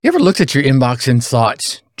You ever looked at your inbox and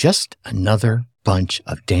thought, just another bunch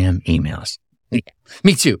of damn emails? Yeah,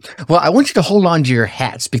 me too. Well, I want you to hold on to your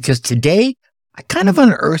hats because today I kind of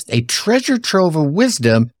unearthed a treasure trove of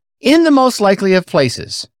wisdom in the most likely of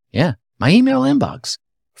places. Yeah, my email inbox.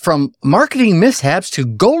 From marketing mishaps to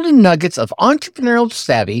golden nuggets of entrepreneurial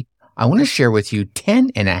savvy, I want to share with you 10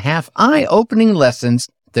 and a half eye-opening lessons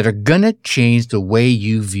that are going to change the way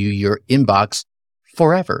you view your inbox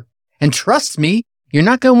forever. And trust me, you're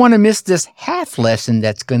not going to want to miss this half lesson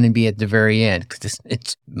that's going to be at the very end because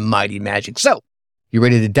it's mighty magic. So, you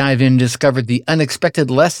ready to dive in and discover the unexpected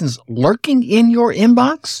lessons lurking in your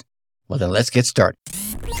inbox? Well, then let's get started.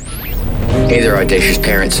 Hey there, audacious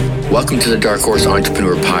parents. Welcome to the Dark Horse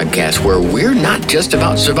Entrepreneur Podcast, where we're not just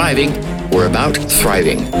about surviving, we're about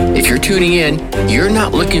thriving. If you're tuning in, you're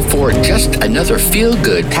not looking for just another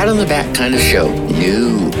feel-good, pat-on-the-back kind of show.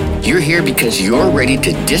 No. You're here because you're ready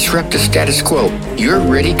to disrupt the status quo. You're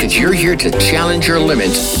ready because you're here to challenge your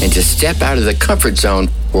limits and to step out of the comfort zone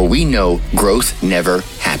where we know growth never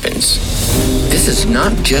happens. This is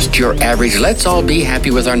not just your average, let's all be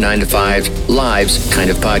happy with our 9-to-5 lives kind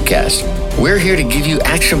of podcast. We're here to give you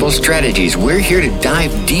actionable strategies. We're here to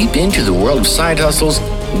dive deep into the world of side hustles,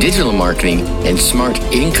 digital marketing, and smart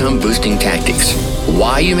income-boosting tactics.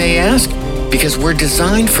 Why, you may ask? Because we're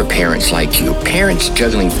designed for parents like you, parents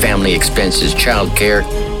juggling family expenses, childcare,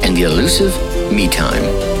 and the elusive me time.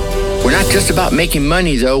 We're not just about making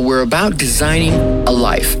money, though. We're about designing a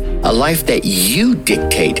life that you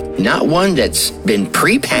dictate, not one that's been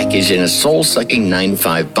prepackaged in a soul-sucking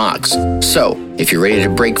 9-to-5 box. So, if you're ready to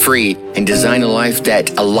break free and design a life that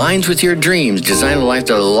aligns with your dreams, design a life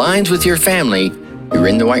that aligns with your family, you're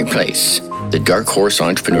in the right place. The Dark Horse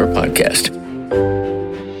Entrepreneur Podcast.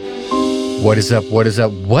 What is up? What is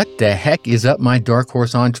up? What the heck is up, my Dark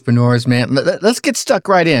Horse entrepreneurs, man? Let's get stuck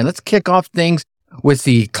right in. Let's kick off things with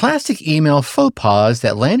the classic email faux pas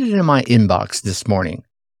that landed in my inbox this morning.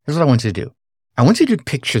 Here's what I want you to do. I want you to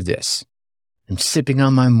picture this. I'm sipping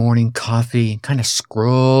on my morning coffee, kind of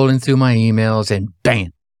scrolling through my emails, and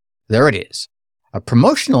bam, there it is. A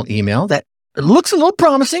promotional email that looks a little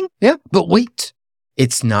promising, yeah, but wait,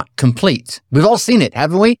 it's not complete. We've all seen it,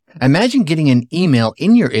 haven't we? Imagine getting an email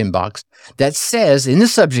in your inbox that says in the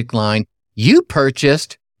subject line, you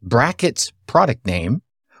purchased brackets product name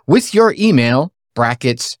with your email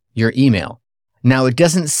brackets your email. Now, it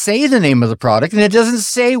doesn't say the name of the product and it doesn't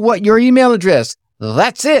say what your email address.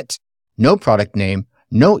 That's it. No product name,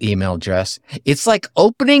 no email address. It's like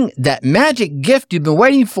opening that magic gift you've been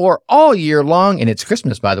waiting for all year long, and it's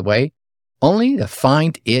Christmas, by the way, only to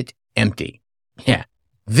find it empty. Yeah.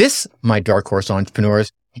 This, my Dark Horse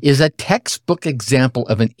entrepreneurs, is a textbook example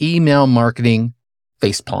of an email marketing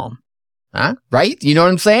facepalm. Huh? Right? You know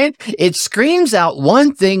what I'm saying? It screams out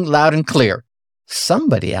one thing loud and clear.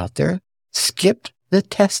 Somebody out there skipped the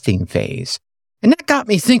testing phase. And that got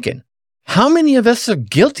me thinking, how many of us are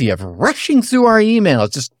guilty of rushing through our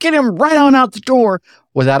emails, just get them right on out the door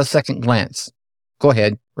without a second glance? Go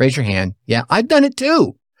ahead, raise your hand. Yeah, I've done it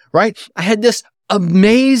too, right? I had this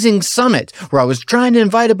amazing summit where I was trying to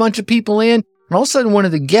invite a bunch of people in, and all of a sudden one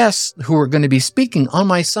of the guests who were going to be speaking on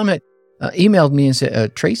my summit emailed me and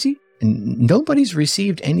said, Tracy, nobody's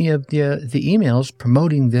received any of the emails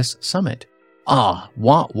promoting this summit.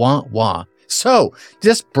 Wah. So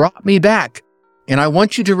this brought me back. And I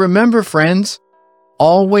want you to remember, friends,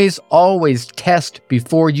 always test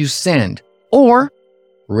before you send, or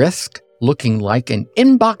risk looking like an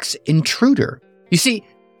inbox intruder. You see,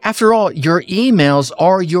 after all, your emails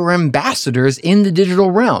are your ambassadors in the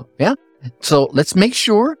digital realm. Yeah. So let's make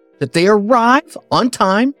sure that they arrive on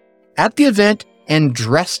time at the event and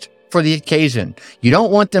dressed for the occasion. You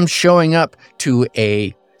don't want them showing up to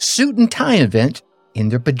a suit and tie event in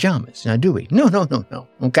their pajamas. Now, do we? No.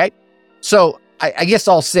 Okay. So I guess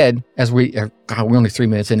all said, as we're only 3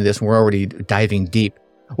 minutes into this and we're already diving deep.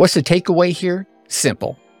 What's the takeaway here?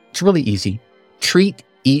 Simple. It's really easy. Treat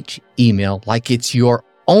each email like it's your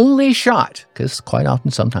only shot, because quite often,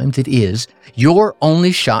 sometimes it is, your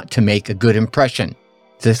only shot to make a good impression.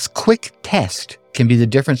 This quick test can be the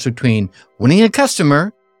difference between winning a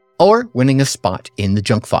customer or winning a spot in the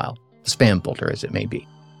junk file, spam folder as it may be.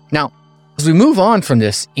 Now, as we move on from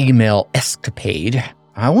this email escapade,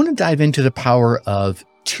 I want to dive into the power of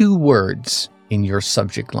 2 words in your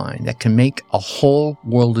subject line that can make a whole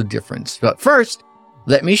world of difference. But first,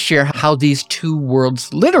 let me share how these 2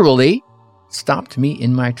 words literally stopped me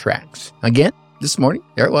in my tracks. Again, this morning,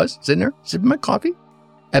 there it was, sitting there, sipping my coffee.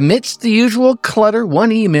 Amidst the usual clutter,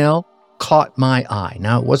 one email caught my eye.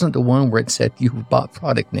 Now, it wasn't the one where it said you bought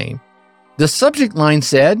product name. The subject line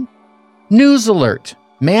said, news alert.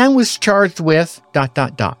 Man was charged with ...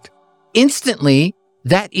 Instantly,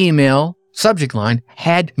 that email subject line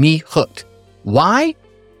had me hooked. Why?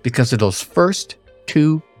 Because of those first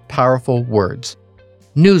two powerful words.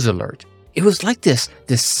 News alert. It was like this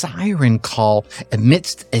siren call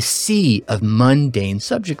amidst a sea of mundane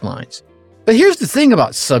subject lines. But here's the thing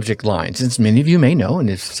about subject lines, as many of you may know, and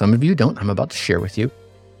if some of you don't, I'm about to share with you.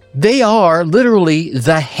 They are literally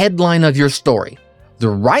the headline of your story. The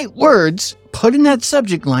right words put in that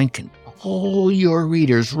subject line can pull your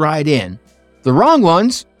readers right in. The wrong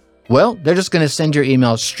ones, well, they're just going to send your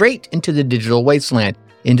email straight into the digital wasteland,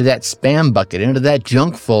 into that spam bucket, into that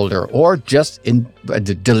junk folder, or just in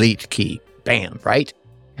the delete key. Bam, right?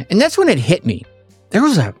 And that's when it hit me. There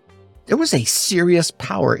was a serious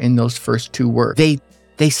power in those first two words.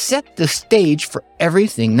 They set the stage for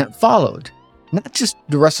everything that followed. Not just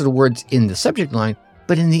the rest of the words in the subject line,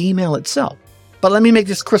 but in the email itself. But let me make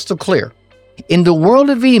this crystal clear. In the world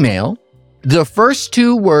of email, the first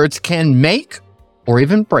two words can make or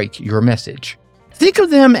even break your message. Think of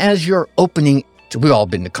them as your opening. We've all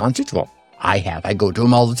been to concerts. Well, I have. I go to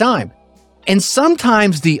them all the time. And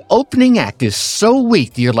sometimes the opening act is so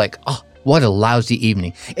weak that you're like, oh, what a lousy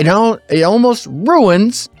evening. It almost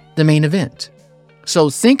ruins the main event. So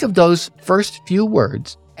think of those first few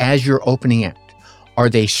words as your opening act. Are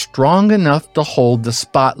they strong enough to hold the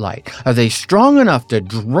spotlight? Are they strong enough to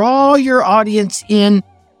draw your audience in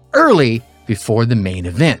early before the main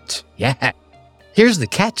event? Yeah. Here's the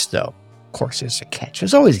catch, though. Of course, there's a catch.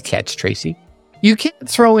 There's always a catch, Tracy. You can't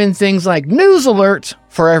throw in things like news alert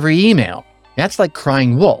for every email. That's like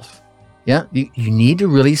crying wolf. Yeah, you need to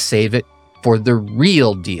really save it for the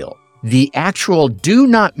real deal. The actual do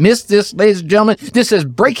not miss this, ladies and gentlemen. This is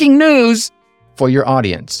breaking news for your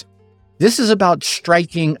audience. This is about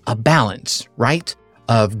striking a balance, right?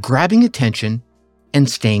 Of grabbing attention and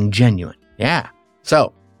staying genuine. Yeah.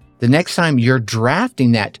 So the next time you're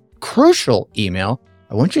drafting that crucial email,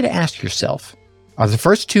 I want you to ask yourself, are the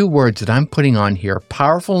first two words that I'm putting on here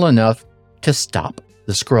powerful enough to stop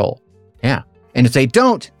the scroll? Yeah. And if they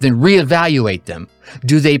don't, then reevaluate them.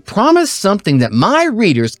 Do they promise something that my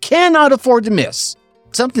readers cannot afford to miss?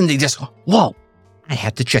 Something they just, whoa, I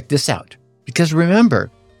have to check this out. Because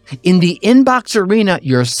remember, in the inbox arena,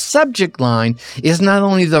 your subject line is not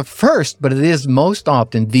only the first, but it is most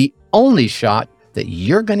often the only shot that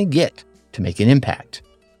you're going to get to make an impact.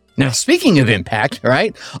 Now, speaking of impact,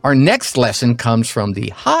 right, our next lesson comes from the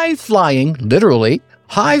high-flying, literally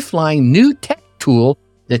high-flying new tech tool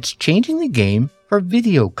that's changing the game for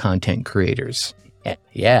video content creators.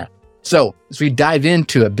 Yeah. So as we dive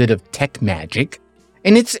into a bit of tech magic,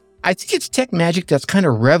 and I think it's tech magic that's kind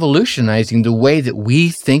of revolutionizing the way that we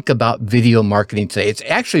think about video marketing today. It's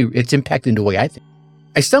impacting the way I think.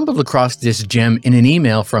 I stumbled across this gem in an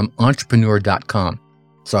email from entrepreneur.com.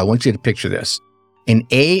 So I want you to picture this. An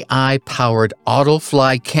AI-powered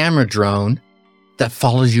auto-fly camera drone that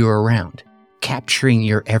follows you around, capturing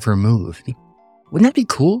your every move. Wouldn't that be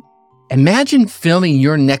cool? Imagine filming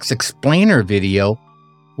your next explainer video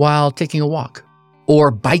while taking a walk,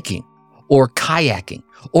 or biking, or kayaking,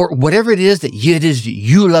 or whatever it is that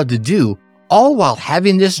you love to do, all while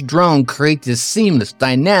having this drone create this seamless,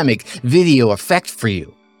 dynamic video effect for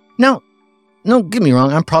you. Now, don't get me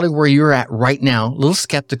wrong, I'm probably where you're at right now, a little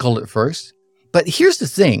skeptical at first. But here's the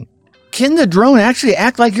thing. Can the drone actually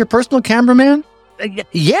act like your personal cameraman?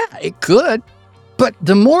 Yeah, it could. But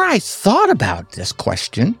the more I thought about this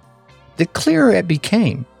question, the clearer it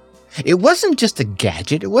became. It wasn't just a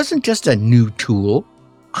gadget. It wasn't just a new tool.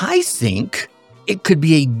 I think it could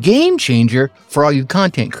be a game changer for all you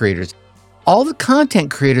content creators. All the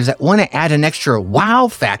content creators that want to add an extra wow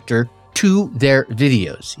factor to their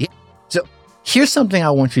videos. Yeah. So here's something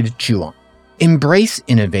I want you to chew on. Embrace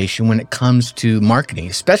innovation when it comes to marketing,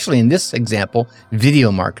 especially in this example,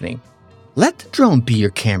 video marketing. Let the drone be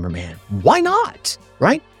your cameraman. Why not?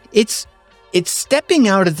 Right? It's stepping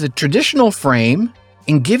out of the traditional frame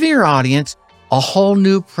and giving your audience a whole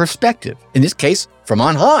new perspective. In this case, from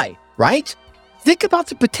on high, right? Think about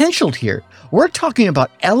the potential here. We're talking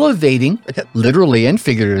about elevating, literally and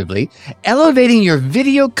figuratively, elevating your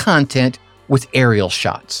video content with aerial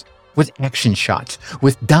shots, with action shots,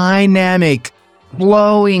 with dynamic,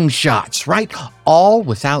 flowing shots, right? All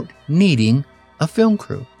without needing a film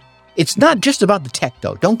crew. It's not just about the tech,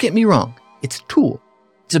 though. Don't get me wrong. It's a tool.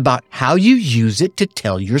 It's about how you use it to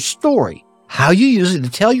tell your story. How you use it to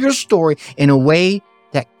tell your story in a way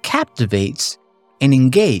that captivates and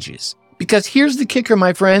engages. Because here's the kicker,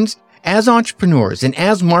 my friends. As entrepreneurs and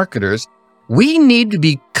as marketers, we need to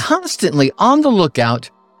be constantly on the lookout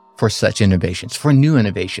for such innovations, for new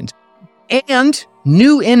innovations, and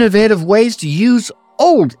new innovative ways to use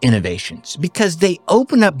old innovations because they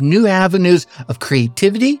open up new avenues of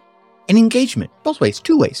creativity and engagement. Both ways,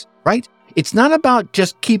 two ways, right? It's not about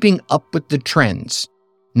just keeping up with the trends.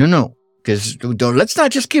 No, because let's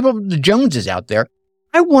not just keep up with the Joneses out there.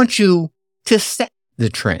 I want you to set the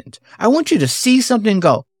trend. I want you to see something and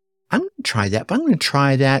go, I'm going to try that, but I'm going to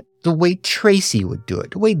try that the way Tracy would do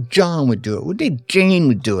it, the way John would do it, the way Jane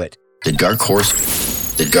would do it. The Dark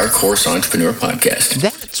Horse Entrepreneur Podcast.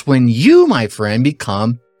 That's when you, my friend,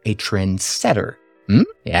 become a trendsetter.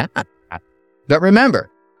 Yeah. But remember,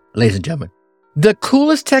 ladies and gentlemen, the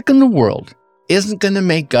coolest tech in the world isn't going to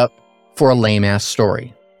make up for a lame-ass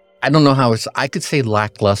story. I don't know how I could say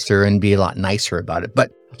lackluster and be a lot nicer about it,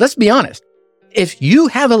 but let's be honest. If you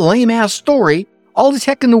have a lame-ass story, all the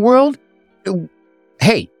tech in the world,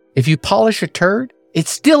 hey, if you polish a turd,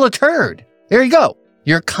 it's still a turd. There you go.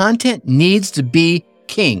 Your content needs to be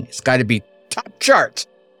king. It's got to be top charts.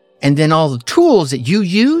 And then all the tools that you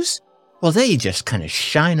use, well, they just kind of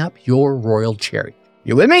shine up your royal cherry.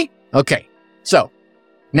 You with me? Okay. So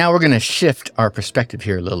now we're going to shift our perspective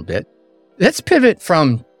here a little bit. Let's pivot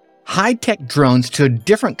from high-tech drones to a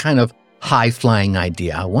different kind of high-flying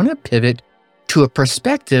idea. I want to pivot to a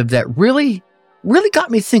perspective that really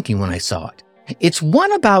got me thinking when I saw it. It's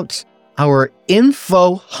one about our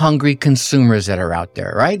info-hungry consumers that are out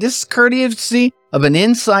there, right? This is courtesy of an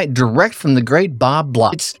insight direct from the great Bob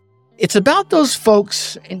Bly. It's about those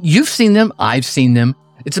folks, and you've seen them, I've seen them.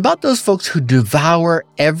 It's about those folks who devour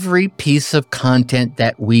every piece of content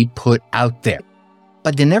that we put out there,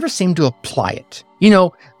 but they never seem to apply it. You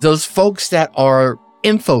know, those folks that are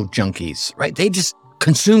info junkies, right? They just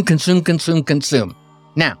consume.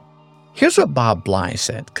 Now, here's what Bob Bly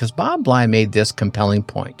said, because Bob Bly made this compelling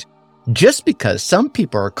point. Just because some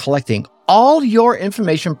people are collecting all your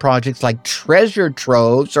information projects like treasure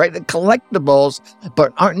troves, right, the collectibles,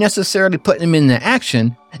 but aren't necessarily putting them into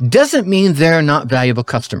action, doesn't mean they're not valuable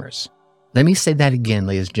customers. Let me say that again,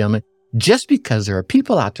 ladies and gentlemen. Just because there are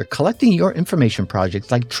people out there collecting your information projects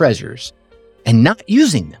like treasures and not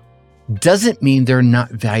using them, doesn't mean they're not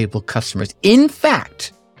valuable customers. In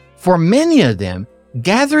fact, for many of them,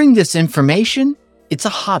 gathering this information, it's a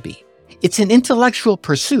hobby. It's an intellectual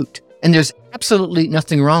pursuit. And there's absolutely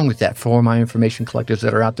nothing wrong with that for my information collectors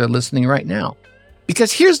that are out there listening right now.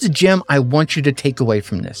 Because here's the gem I want you to take away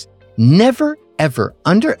from this. Never, ever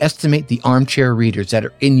underestimate the armchair readers that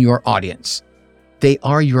are in your audience. They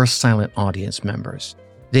are your silent audience members.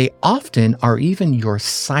 They often are even your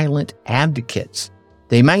silent advocates.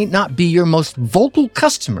 They might not be your most vocal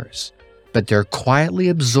customers, but they're quietly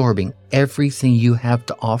absorbing everything you have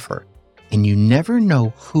to offer. And you never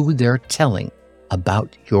know who they're telling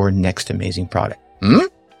about your next amazing product.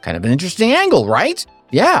 Kind of an interesting angle, right?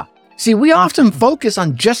 Yeah. See, we often focus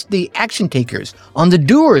on just the action takers, on the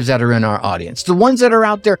doers that are in our audience, the ones that are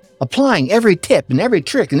out there applying every tip and every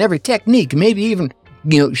trick and every technique, maybe even,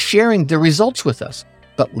 sharing the results with us.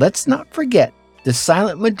 But let's not forget the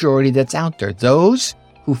silent majority that's out there, those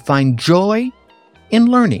who find joy in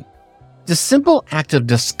learning. The simple act of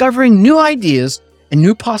discovering new ideas and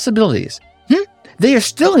new possibilities. They are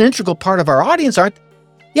still an integral part of our audience, aren't they?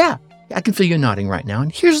 Yeah, I can feel you nodding right now.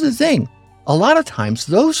 And here's the thing. A lot of times,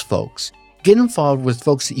 those folks get involved with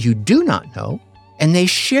folks that you do not know, and they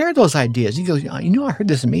share those ideas. You go, I heard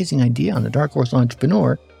this amazing idea on the Dark Horse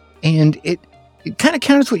Entrepreneur, and it kind of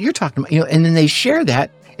counters what you're talking about, and then they share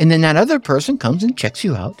that, and then that other person comes and checks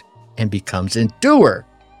you out and becomes a doer.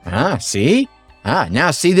 Now see,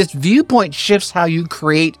 this viewpoint shifts how you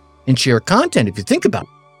create and share content, if you think about it.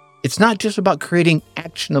 It's not just about creating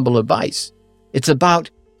actionable advice. It's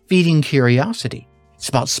about feeding curiosity. It's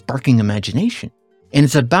about sparking imagination. And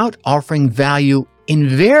it's about offering value in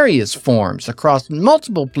various forms across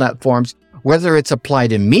multiple platforms, whether it's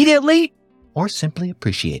applied immediately or simply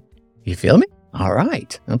appreciated. You feel me? All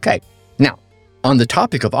right. Okay. Now, on the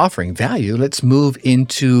topic of offering value, let's move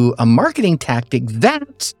into a marketing tactic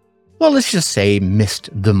that, let's just say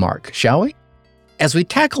missed the mark, shall we? As we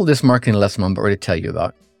tackle this marketing lesson I'm about to tell you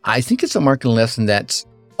about, I think it's a marketing lesson that's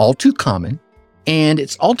all too common, and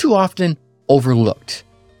it's all too often overlooked.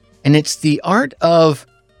 And it's the art of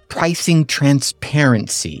pricing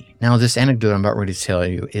transparency. Now, this anecdote I'm about ready to tell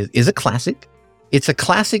you is a classic. It's a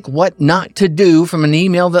classic what not to do from an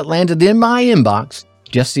email that landed in my inbox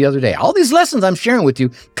just the other day. All these lessons I'm sharing with you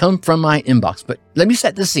come from my inbox, but let me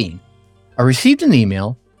set the scene. I received an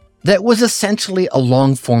email that was essentially a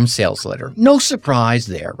long-form sales letter. No surprise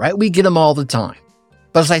there, right? We get them all the time.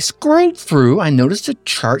 But as I scrolled through, I noticed a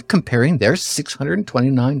chart comparing their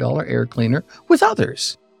 $629 air cleaner with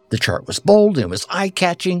others. The chart was bold and it was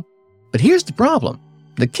eye-catching. But here's the problem.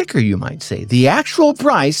 The kicker, you might say. The actual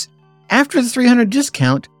price after the $300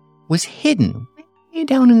 discount was hidden way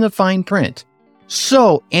down in the fine print.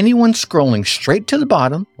 So anyone scrolling straight to the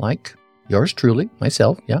bottom, like yours truly,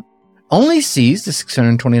 myself, only sees the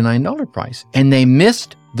 $629 price, and they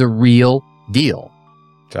missed the real deal.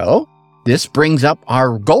 So this brings up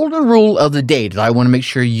our golden rule of the day that I want to make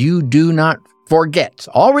sure you do not forget.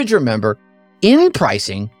 Always remember, in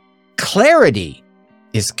pricing, clarity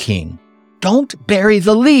is king. Don't bury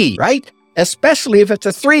the lead, right? Especially if it's a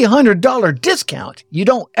 $300 discount. You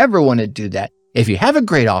don't ever want to do that. If you have a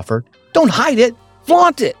great offer, don't hide it,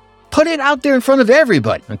 flaunt it, put it out there in front of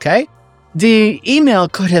everybody, okay? The email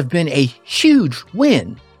could have been a huge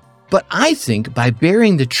win, but I think by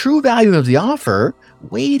burying the true value of the offer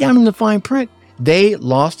way down in the fine print, they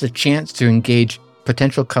lost a chance to engage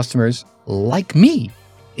potential customers like me.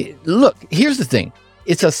 Look, here's the thing.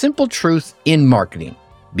 It's a simple truth in marketing.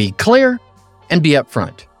 Be clear and be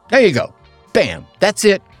upfront. There you go. Bam. That's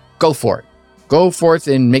it. Go for it. Go forth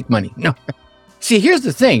and make money. No. See, here's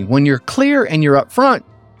the thing. When you're clear and you're upfront,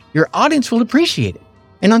 your audience will appreciate it.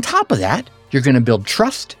 And on top of that, you're going to build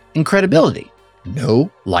trust and credibility.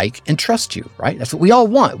 Know, like, and trust you, right? That's what we all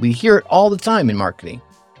want. We hear it all the time in marketing.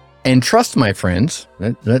 And trust, my friends,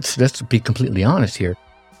 let's be completely honest here,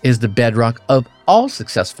 is the bedrock of all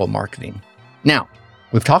successful marketing. Now,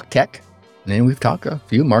 we've talked tech, and then we've talked a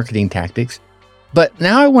few marketing tactics, but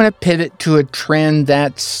now I want to pivot to a trend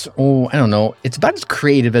that's, it's about as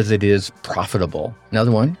creative as it is profitable.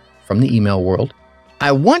 Another one from the email world.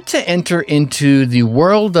 I want to enter into the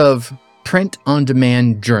world of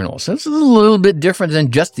print-on-demand journals. So this is a little bit different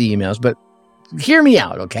than just the emails, but hear me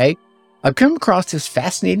out, okay? I've come across this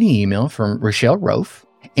fascinating email from Rochelle Rofe,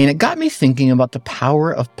 and it got me thinking about the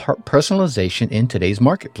power of personalization in today's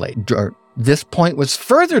marketplace. This point was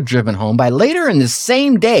further driven home by later in the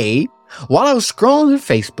same day, while I was scrolling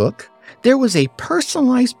through Facebook, there was a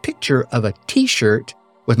personalized picture of a t-shirt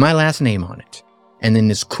with my last name on it, and then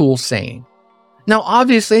this cool saying. Now,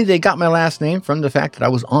 obviously, they got my last name from the fact that I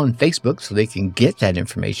was on Facebook, so they can get that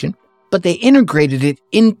information, but they integrated it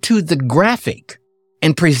into the graphic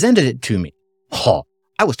and presented it to me. Oh,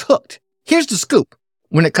 I was hooked. Here's the scoop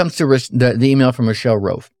when it comes to the email from Rochelle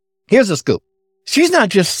Rofe. Here's the scoop. She's not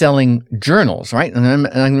just selling journals, right? And I'm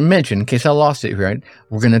going to mention, in case I lost it, right?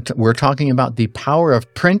 We're talking about the power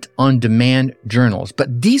of print-on-demand journals.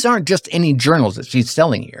 But these aren't just any journals that she's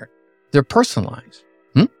selling here. They're personalized.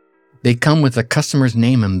 They come with the customer's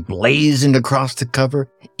name emblazoned across the cover.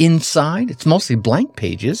 Inside, it's mostly blank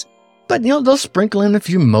pages, but they'll sprinkle in a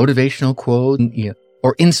few motivational quotes,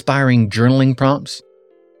 or inspiring journaling prompts.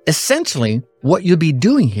 Essentially, what you'll be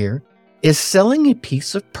doing here is selling a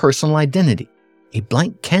piece of personal identity, a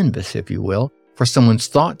blank canvas, if you will, for someone's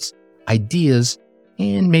thoughts, ideas,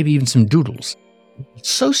 and maybe even some doodles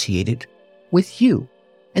associated with you.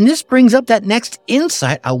 And this brings up that next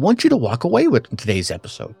insight I want you to walk away with in today's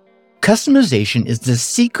episode. Customization is the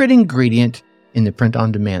secret ingredient in the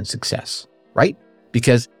print-on-demand success, right?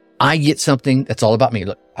 Because I get something that's all about me.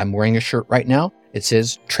 Look, I'm wearing a shirt right now. It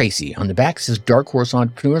says Tracy. On the back, it says Dark Horse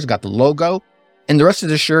Entrepreneurs. Got the logo. And the rest of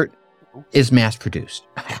the shirt is mass-produced.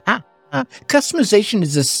 Customization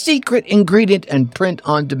is a secret ingredient in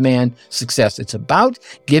print-on-demand success. It's about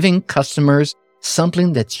giving customers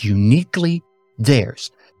something that's uniquely theirs.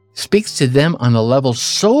 Speaks to them on a level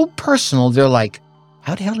so personal, they're like,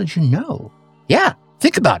 how the hell did you know? Yeah,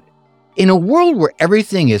 think about it. In a world where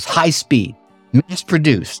everything is high speed,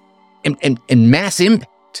 mass-produced, and mass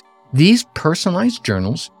impact, these personalized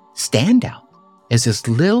journals stand out as this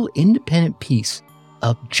little independent piece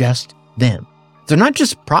of just them. They're not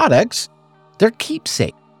just products, they're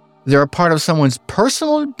keepsake. They're a part of someone's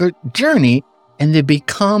personal journey, and they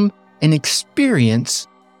become an experience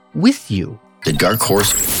with you. The Dark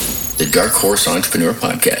Horse Entrepreneur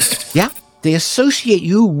Podcast. Yeah, they associate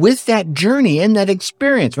you with that journey and that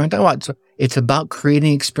experience. Right? So it's about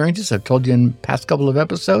creating experiences. I've told you in the past couple of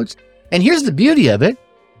episodes. And here's the beauty of it.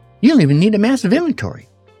 You don't even need a massive inventory.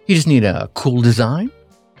 You just need a cool design,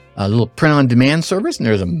 a little print-on-demand service,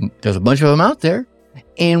 and there's a bunch of them out there,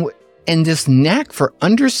 and this knack for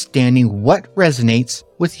understanding what resonates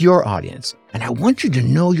with your audience. And I want you to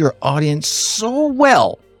know your audience so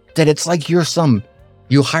well that it's like you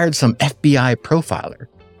hired some FBI profiler,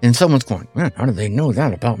 and someone's going, man, how do they know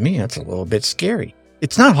that about me? That's a little bit scary.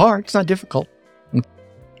 It's not hard. It's not difficult.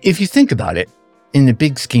 If you think about it, in the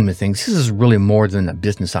big scheme of things, this is really more than a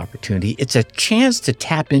business opportunity. It's a chance to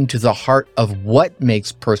tap into the heart of what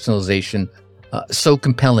makes personalization so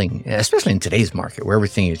compelling, especially in today's market where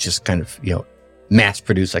everything is just kind of, mass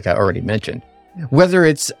produced, like I already mentioned. Whether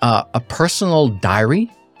it's a personal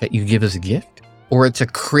diary that you give as a gift, or it's a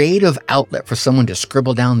creative outlet for someone to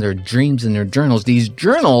scribble down their dreams in their journals. These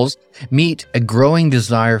journals meet a growing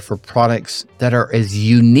desire for products that are as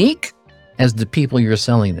unique as the people you're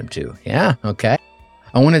selling them to. Yeah, okay.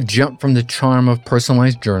 I want to jump from the charm of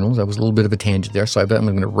personalized journals. That was a little bit of a tangent there, so I bet I'm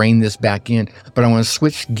going to rein this back in. But I want to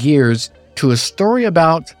switch gears to a story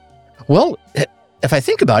about, well, if I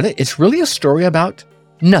think about it, it's really a story about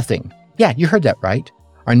nothing. Yeah, you heard that right.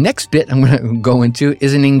 Our next bit I'm going to go into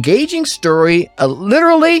is an engaging story,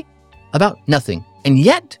 literally about nothing. And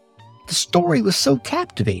yet, the story was so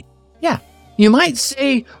captivating. Yeah, you might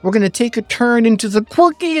say we're going to take a turn into the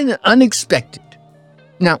quirky and the unexpected.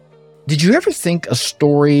 Now, did you ever think a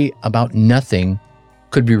story about nothing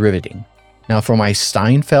could be riveting? Now, for my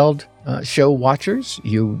Seinfeld show watchers,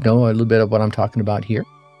 you know a little bit of what I'm talking about here.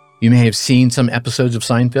 You may have seen some episodes of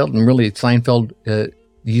Seinfeld, and really Seinfeld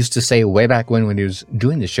used to say way back when he was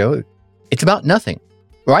doing the show, it's about nothing,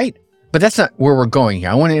 right? But that's not where we're going here.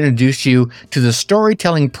 I want to introduce you to the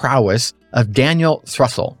storytelling prowess of Daniel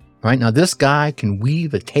Thrussell, right? Now, this guy can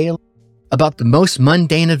weave a tale about the most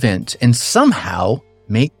mundane event and somehow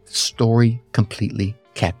make the story completely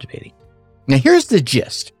captivating. Now, here's the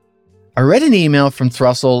gist. I read an email from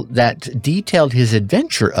Thrussell that detailed his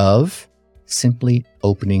adventure of simply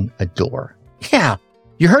opening a door. Yeah,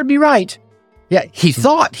 you heard me right. Yeah, he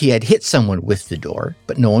thought he had hit someone with the door,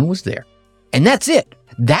 but no one was there. And that's it.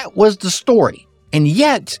 That was the story. And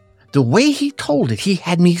yet, the way he told it, he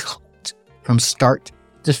had me hooked from start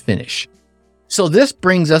to finish. So this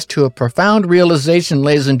brings us to a profound realization,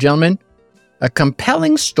 ladies and gentlemen. A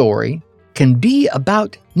compelling story can be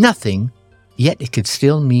about nothing, yet it could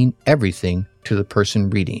still mean everything to the person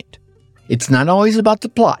reading it. It's not always about the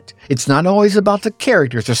plot. It's not always about the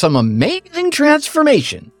characters or some amazing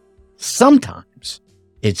transformation. Sometimes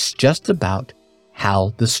it's just about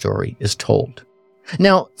how the story is told.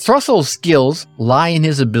 Now, Thrussell's skills lie in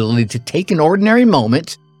his ability to take an ordinary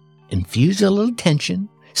moment, infuse a little tension,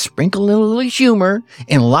 sprinkle a little humor,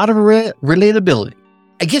 and a lot of relatability.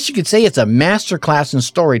 I guess you could say it's a masterclass in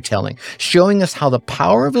storytelling, showing us how the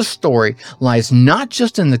power of a story lies not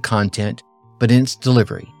just in the content, but in its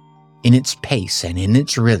delivery, in its pace, and in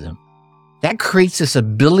its rhythm. That creates this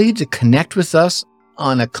ability to connect with us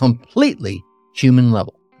on a completely human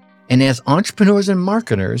level. And as entrepreneurs and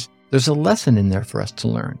marketers, there's a lesson in there for us to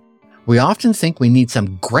learn. We often think we need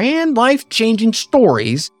some grand life-changing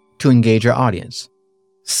stories to engage our audience.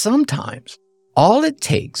 Sometimes all it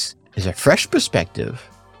takes is a fresh perspective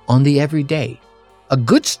on the everyday. A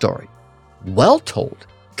good story, well told,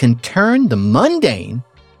 can turn the mundane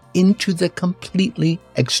into the completely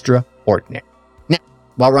extraordinary. Now,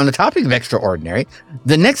 while we're on the topic of extraordinary,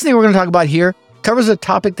 the next thing we're going to talk about here covers a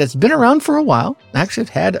topic that's been around for a while. Actually, I've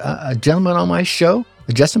had a gentleman on my show,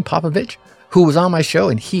 Justin Popovich, who was on my show,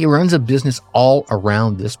 and he runs a business all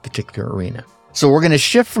around this particular arena. So we're going to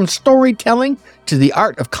shift from storytelling to the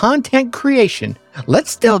art of content creation.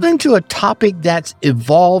 Let's delve into a topic that's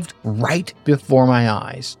evolved right before my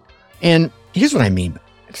eyes. And here's what I mean by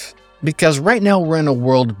it. Because right now we're in a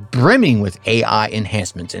world brimming with AI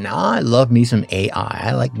enhancements, and I love me some AI.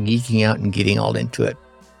 I like geeking out and getting all into it.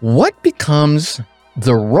 What becomes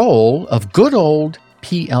the role of good old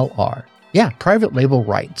PLR? Yeah, private label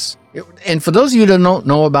rights. And for those of you that don't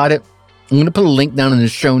know about it, I'm going to put a link down in the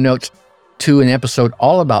show notes to an episode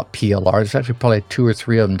all about PLR. There's actually probably 2 or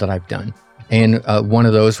 3 of them that I've done. And one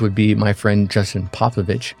of those would be my friend Justin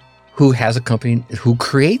Popovich, who has a company who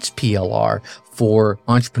creates PLR for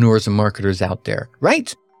entrepreneurs and marketers out there,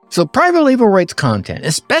 right? So private label rights content,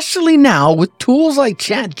 especially now with tools like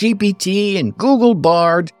ChatGPT and Google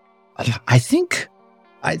Bard, I think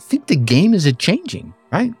the game is changing,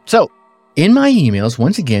 right? So in my emails,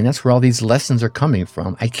 once again, that's where all these lessons are coming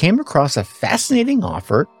from. I came across a fascinating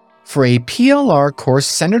offer for a PLR course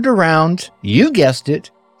centered around, you guessed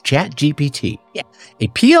it, ChatGPT. Yeah, a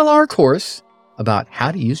PLR course about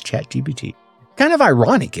how to use ChatGPT. Kind of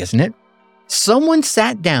ironic, isn't it? Someone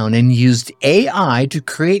sat down and used AI to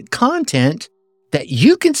create content that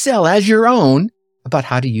you can sell as your own about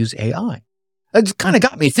how to use AI. It's kind of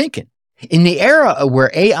got me thinking. In the era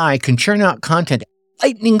where AI can churn out content at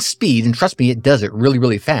lightning speed, and trust me, it does it really,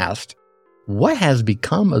 really fast, what has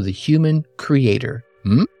become of the human creator?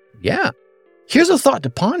 Yeah. Here's a thought to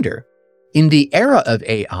ponder. In the era of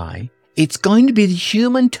AI, it's going to be the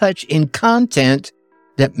human touch in content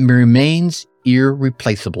that remains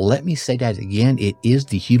irreplaceable. Let me say that again. It is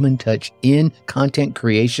the human touch in content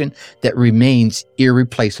creation that remains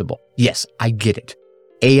irreplaceable. Yes, I get it.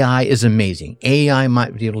 AI is amazing. AI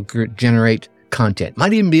might be able to generate content,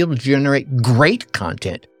 might even be able to generate great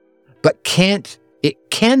content, but it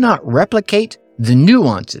cannot replicate the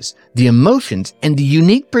nuances, the emotions, and the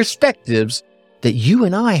unique perspectives that you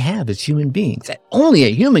and I have as human beings that only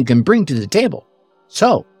a human can bring to the table.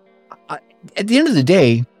 So, at the end of the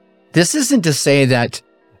day, this isn't to say that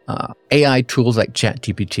AI tools like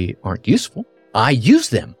ChatGPT aren't useful. I use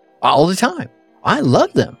them all the time. I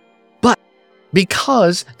love them. But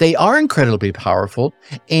because they are incredibly powerful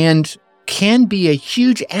and can be a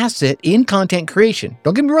huge asset in content creation,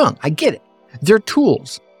 don't get me wrong, I get it. They're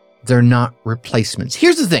tools. They're not replacements.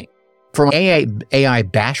 Here's the thing. For AI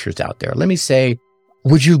bashers out there, let me say,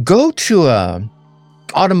 would you go to an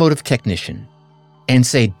automotive technician and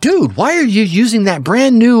say, dude, why are you using that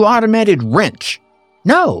brand new automated wrench?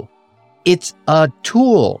 No, it's a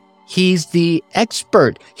tool. He's the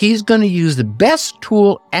expert. He's going to use the best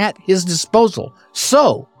tool at his disposal.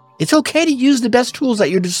 So it's okay to use the best tools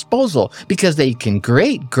at your disposal because they can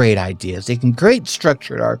create great ideas. They can create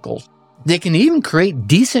structured articles. They can even create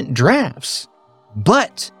decent drafts.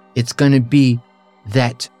 But it's going to be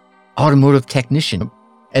that automotive technician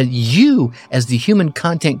and you as the human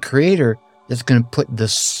content creator that's going to put the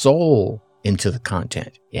soul into the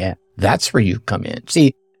content. Yeah, that's where you come in.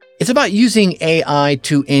 See, it's about using AI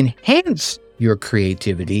to enhance your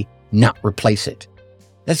creativity, not replace it.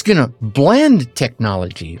 That's going to blend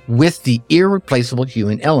technology with the irreplaceable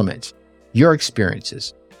human elements, your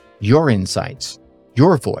experiences, your insights,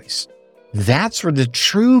 your voice. That's where the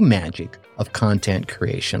true magic of content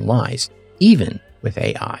creation lies, even with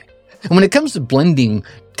AI. And when it comes to blending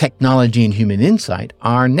technology and human insight,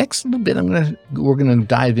 our next little bit we're going to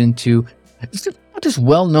dive into this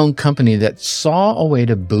well-known company that saw a way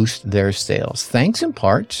to boost their sales, thanks in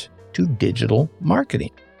part to digital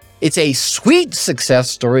marketing. It's a sweet success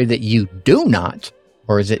story that you do not,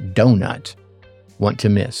 or is it donut, want to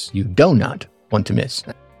miss. You do not want to miss.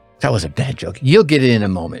 That was a bad joke. You'll get it in a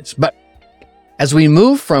moment. But as we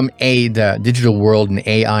move from the digital world and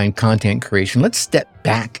AI and content creation, let's step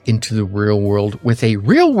back into the real world with a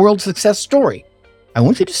real world success story. I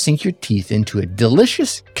want you to sink your teeth into a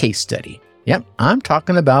delicious case study. Yep, I'm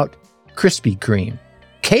talking about Krispy Kreme.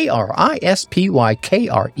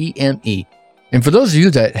 Krispykreme. And for those of you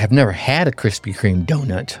that have never had a Krispy Kreme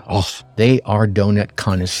donut, they are donut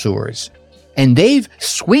connoisseurs. And they've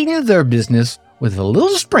sweetened their business with a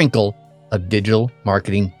little sprinkle of digital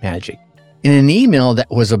marketing magic. In an email that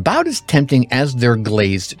was about as tempting as their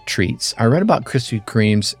glazed treats, I read about Krispy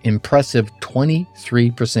Kreme's impressive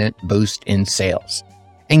 23% boost in sales.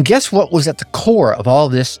 And guess what was at the core of all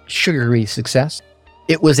this sugary success?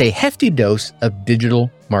 It was a hefty dose of digital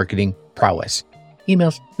marketing prowess.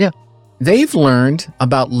 Emails, yeah. They've learned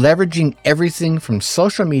about leveraging everything from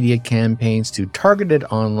social media campaigns to targeted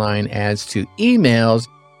online ads to emails,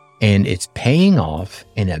 and it's paying off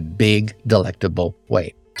in a big, delectable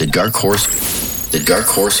way. The Dark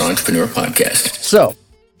Horse Entrepreneur Podcast. So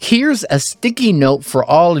here's a sticky note for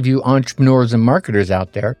all of you entrepreneurs and marketers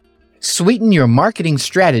out there. Sweeten your marketing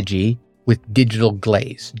strategy with digital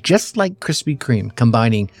glaze, just like Krispy Kreme.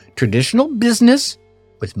 Combining traditional business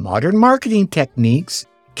with modern marketing techniques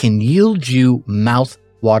can yield you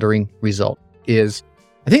mouth-watering results.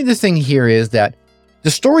 I think the thing here is that the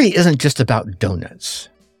story isn't just about donuts.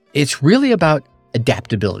 It's really about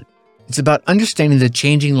adaptability. It's about understanding the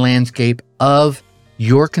changing landscape of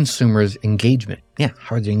your consumers' engagement. Yeah,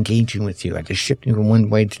 how are they engaging with you? Are they shifting from one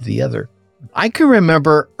way to the other? I can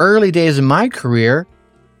remember early days in my career,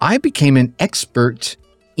 I became an expert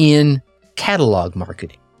in catalog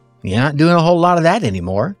marketing. You're not doing a whole lot of that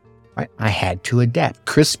anymore. Right? I had to adapt.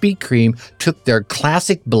 Krispy Kreme took their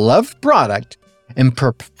classic beloved product and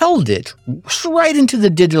propelled it right into the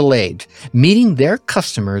digital age, meeting their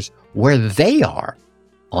customers where they are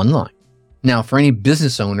online. Now, for any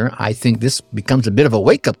business owner, I think this becomes a bit of a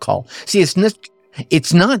wake-up call. See,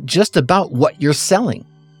 it's not just about what you're selling.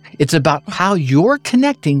 It's about how you're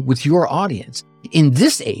connecting with your audience. In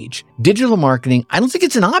this age, digital marketing, I don't think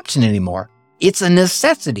it's an option anymore. It's a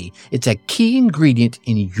necessity. It's a key ingredient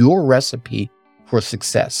in your recipe for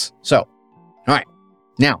success. So, all right,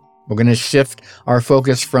 now we're going to shift our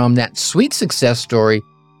focus from that sweet success story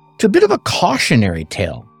to a bit of a cautionary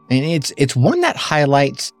tale. And it's one that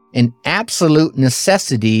highlights an absolute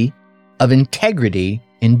necessity of integrity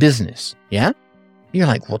in business. Yeah? You're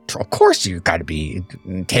like, well, of course you've got to be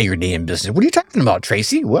integrity in business. What are you talking about,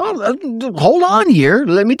 Tracy? Well, hold on here.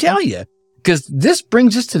 Let me tell you. Because this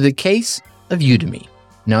brings us to the case of Udemy.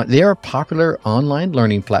 Now, they are a popular online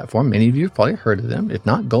learning platform. Many of you have probably heard of them. If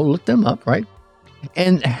not, go look them up, right?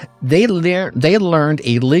 And they learned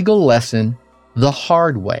a legal lesson the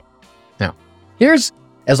hard way. Now, here's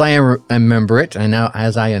as I remember it, and now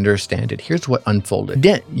as I understand it, here's what unfolded.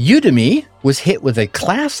 Udemy was hit with a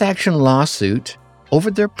class action lawsuit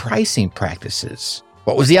over their pricing practices.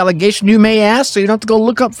 What was the allegation, you may ask, so you don't have to go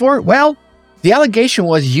look up for it? Well, the allegation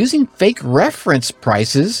was using fake reference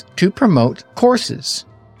prices to promote courses.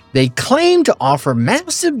 They claimed to offer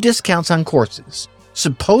massive discounts on courses,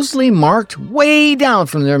 supposedly marked way down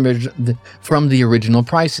from the original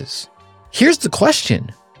prices. Here's the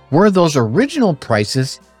question. Were those original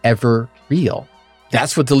prices ever real?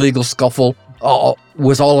 That's what the legal scuffle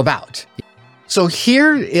was all about. So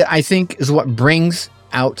here, I think, is what brings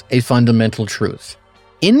out a fundamental truth.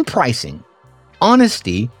 In pricing,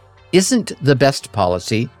 honesty isn't the best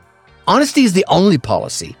policy. Honesty is the only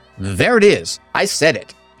policy. There it is. I said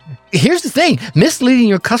it. Here's the thing. Misleading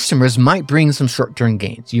your customers might bring some short-term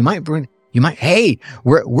gains. Hey,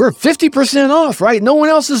 we're 50% off, right? No one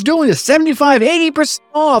else is doing this. 75, 80%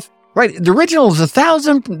 off, right? The original is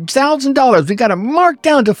 $1,000. We got it marked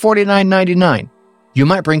down to $49.99. You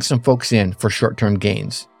might bring some folks in for short-term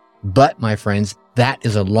gains. But, my friends, that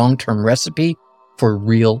is a long-term recipe for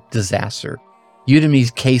real disaster.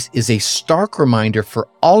 Udemy's case is a stark reminder for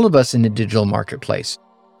all of us in the digital marketplace.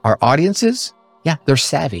 Our audiences, they're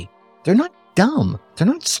savvy. They're not dumb. They're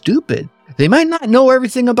not stupid. They might not know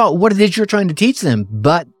everything about what it is you're trying to teach them,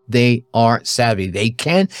 but they are savvy. They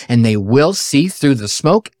can and they will see through the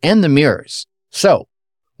smoke and the mirrors. So,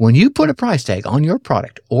 when you put a price tag on your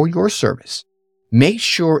product or your service, make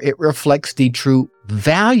sure it reflects the true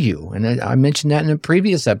value. And I mentioned that in a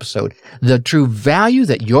previous episode, the true value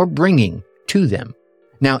that you're bringing to them.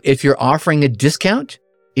 Now, if you're offering a discount,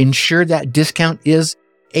 ensure that discount is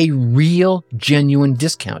a real, genuine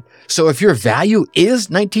discount. So if your value is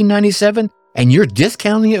 $19.97 and you're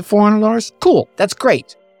discounting it $400, cool, that's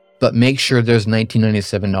great. But make sure there's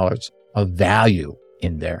 $19.97 of value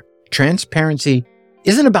in there. Transparency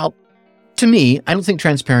isn't about, to me, I don't think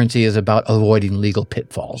transparency is about avoiding legal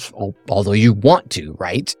pitfalls, although you want to,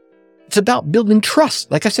 right? It's about building trust,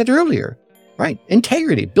 like I said earlier, right?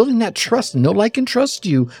 Integrity, building that trust, know, like, and trust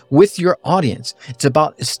you with your audience. It's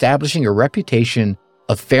about establishing a reputation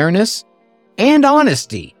of fairness and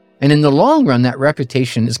honesty. And in the long run, that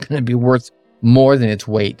reputation is going to be worth more than its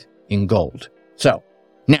weight in gold. So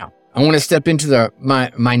now I want to step into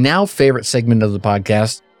my now favorite segment of the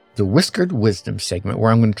podcast, the Whiskered Wisdom segment,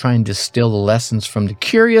 where I'm going to try and distill the lessons from the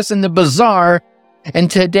curious and the bizarre,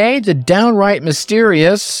 and today the downright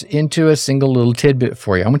mysterious, into a single little tidbit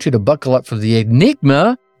for you. I want you to buckle up for the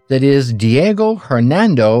enigma that is Diego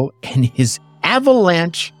Hernando and his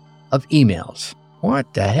avalanche of emails.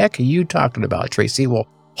 What the heck are you talking about, Tracy? Well,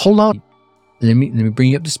 hold on. Let me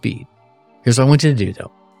bring you up to speed. Here's what I want you to do,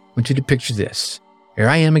 though. I want you to picture this. Here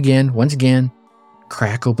I am again, once again,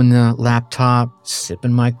 crack open the laptop,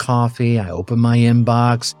 sipping my coffee. I open my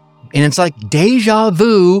inbox, and it's like deja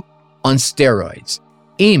vu on steroids.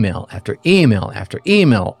 Email after email after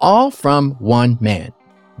email, all from one man,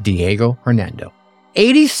 Diego Hernando.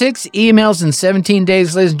 86 emails in 17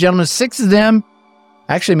 days, ladies and gentlemen. 6 of them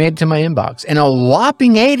actually made it to my inbox, and a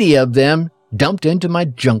whopping 80 of them dumped into my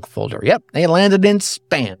junk folder. Yep, they landed in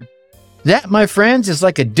spam. That, my friends, is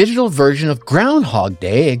like a digital version of Groundhog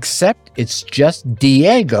Day, except it's just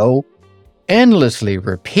Diego endlessly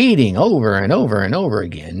repeating over and over and over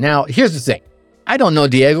again. Now, here's the thing. I don't know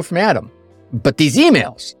Diego from Adam, but these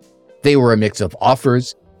emails, they were a mix of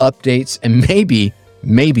offers, updates, and maybe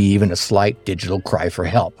even a slight digital cry for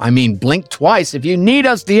help. I mean, blink twice. If you need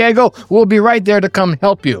us, Diego, we'll be right there to come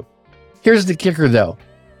help you. Here's the kicker, though.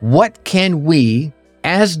 What can we,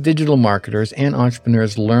 as digital marketers and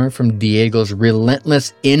entrepreneurs, learn from Diego's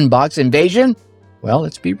relentless inbox invasion? Well,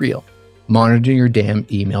 let's be real. Monitor your damn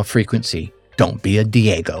email frequency. Don't be a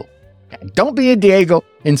Diego. Don't be a Diego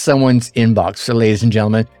in someone's inbox, so ladies and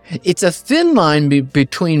gentlemen. It's a thin line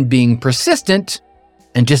between being persistent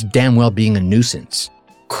and just damn well being a nuisance.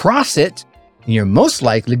 Cross it, and you're most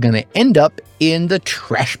likely going to end up in the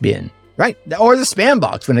trash bin, right? Or the spam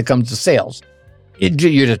box when it comes to sales.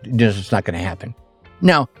 It's not going to happen.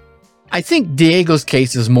 Now, I think Diego's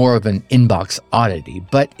case is more of an inbox oddity,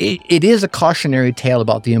 but it is a cautionary tale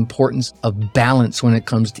about the importance of balance when it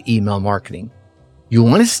comes to email marketing. You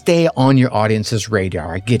want to stay on your audience's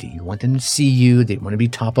radar. I get it. You want them to see you. They want to be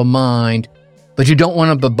top of mind, but you don't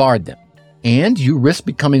want to bombard them. And you risk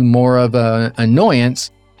becoming more of an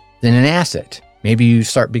annoyance than an asset. Maybe you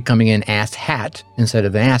start becoming an ass hat instead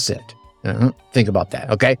of an asset. Think about that,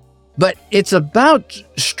 okay? But it's about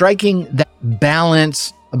striking that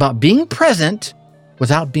balance, about being present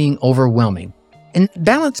without being overwhelming. And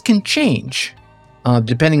balance can change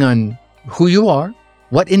depending on who you are,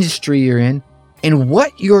 what industry you're in, and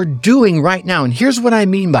what you're doing right now. And here's what I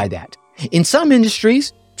mean by that. In some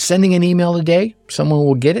industries, sending an email a day, someone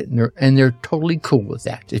will get it and they're totally cool with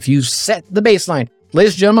that. If you set the baseline,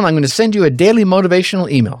 ladies and gentlemen, I'm going to send you a daily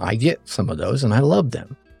motivational email. I get some of those and I love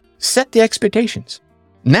them. Set the expectations.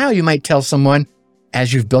 Now you might tell someone,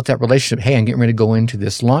 as you've built that relationship, hey, I'm getting ready to go into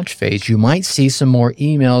this launch phase. You might see some more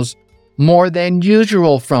emails more than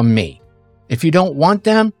usual from me. If you don't want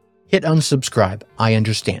them, hit unsubscribe. I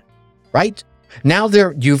understand, right? Now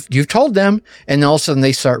you've told them, and all of a sudden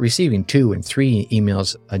they start receiving 2 and 3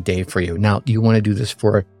 emails a day for you. Now you want to do this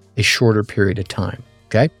for a shorter period of time,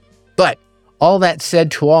 okay? But all that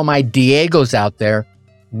said, to all my Diegos out there,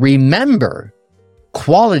 remember,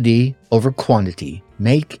 quality over quantity.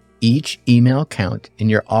 Make each email count, and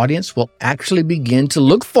your audience will actually begin to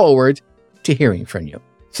look forward to hearing from you.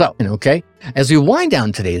 So, okay, as we wind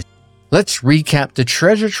down today, let's recap the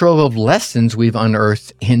treasure trove of lessons we've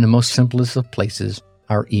unearthed in the most simplest of places,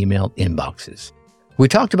 our email inboxes. We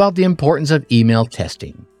talked about the importance of email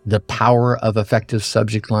testing, the power of effective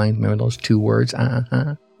subject line. Remember those 2 words?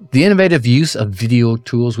 The innovative use of video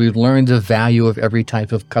tools. We've learned the value of every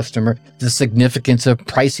type of customer, the significance of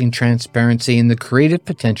pricing transparency, and the creative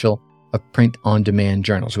potential of print-on-demand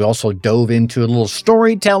journals. We also dove into a little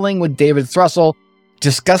storytelling with David Thrussell,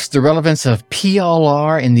 discussed the relevance of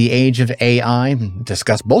PLR in the age of AI,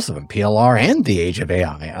 discussed both of them, PLR and the age of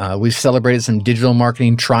AI. We've celebrated some digital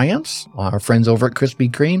marketing triumphs, our friends over at Krispy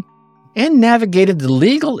Kreme, and navigated the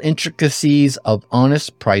legal intricacies of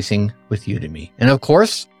honest pricing with Udemy. And of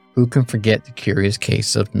course, who can forget the curious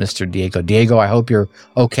case of Mr. Diego? Diego, I hope you're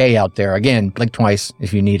okay out there. Again, blink twice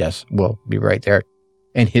if you need us. We'll be right there.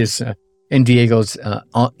 And Diego's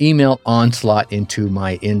email onslaught into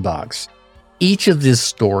my inbox. Each of these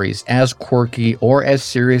stories, as quirky or as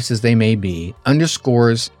serious as they may be,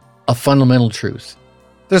 underscores a fundamental truth.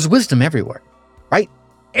 There's wisdom everywhere, right?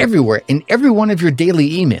 Everywhere, in every one of your daily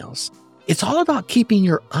emails. It's all about keeping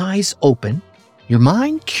your eyes open, your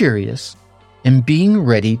mind curious, and being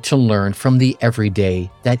ready to learn from the everyday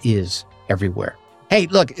that is everywhere. Hey,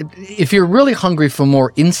 look, if you're really hungry for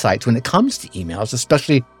more insights when it comes to emails,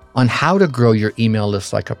 especially on how to grow your email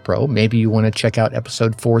list like a pro, maybe you want to check out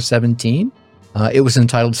episode 417. It was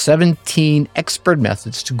entitled 17 Expert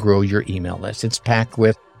Methods to Grow Your Email List. It's packed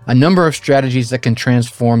with a number of strategies that can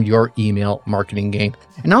transform your email marketing game.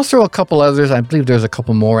 And I'll throw a couple others. I believe there's a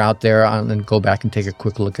couple more out there. I'll then go back and take a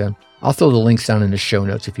quick look at them. I'll throw the links down in the show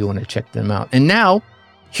notes if you want to check them out. And now,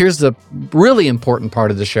 here's the really important part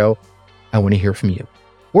of the show. I want to hear from you.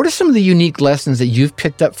 What are some of the unique lessons that you've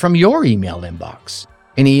picked up from your email inbox?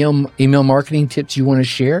 Any email marketing tips you want to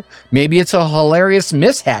share? Maybe it's a hilarious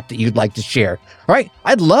mishap that you'd like to share. All right,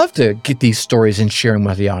 I'd love to get these stories and share them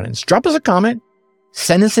with the audience. Drop us a comment.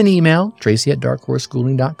 Send us an email,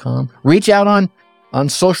 Tracy@darkhorseschooling.com. Reach out on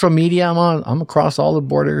social media. I'm across all the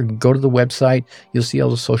border. Go to the website. You'll see all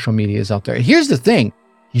the social medias out there. And here's the thing.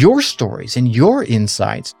 Your stories and your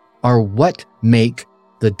insights are what make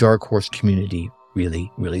the Dark Horse community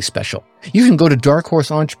really, really special. You can go to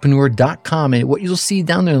darkhorseentrepreneur.com, and what you'll see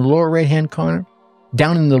down there in the lower right-hand corner,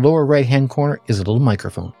 is a little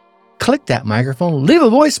microphone. Click that microphone, leave a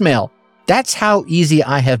voicemail. That's how easy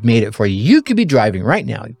I have made it for you. You could be driving right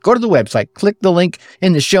now. Go to the website, click the link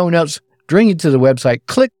in the show notes, bring you to the website,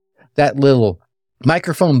 click that little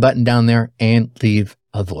microphone button down there, and leave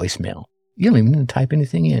a voicemail. You don't even need to type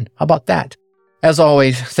anything in. How about that? As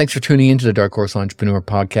always, thanks for tuning into the Dark Horse Entrepreneur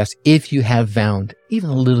Podcast. If you have found even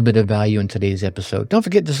a little bit of value in today's episode, don't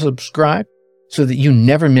forget to subscribe so that you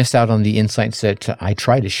never miss out on the insights that I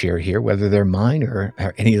try to share here, whether they're mine or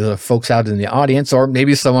any of the folks out in the audience, or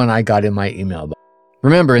maybe someone I got in my email box.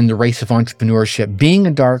 Remember, in the race of entrepreneurship, being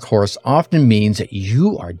a dark horse often means that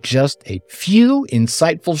you are just a few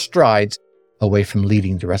insightful strides away from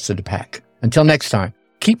leading the rest of the pack. Until next time,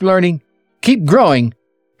 keep learning, keep growing,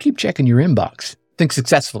 keep checking your inbox, think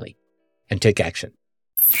successfully, and take action.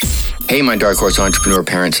 Hey, my Dark Horse Entrepreneur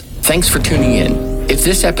parents, thanks for tuning in. If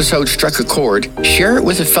this episode struck a chord, share it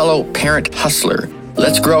with a fellow parent hustler.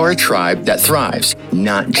 Let's grow our tribe that thrives,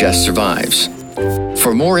 not just survives.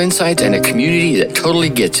 For more insights and a community that totally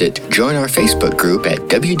gets it, join our Facebook group at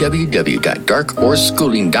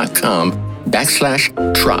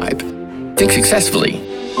www.darkhorseschooling.com/tribe. Think successfully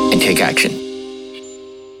and take action.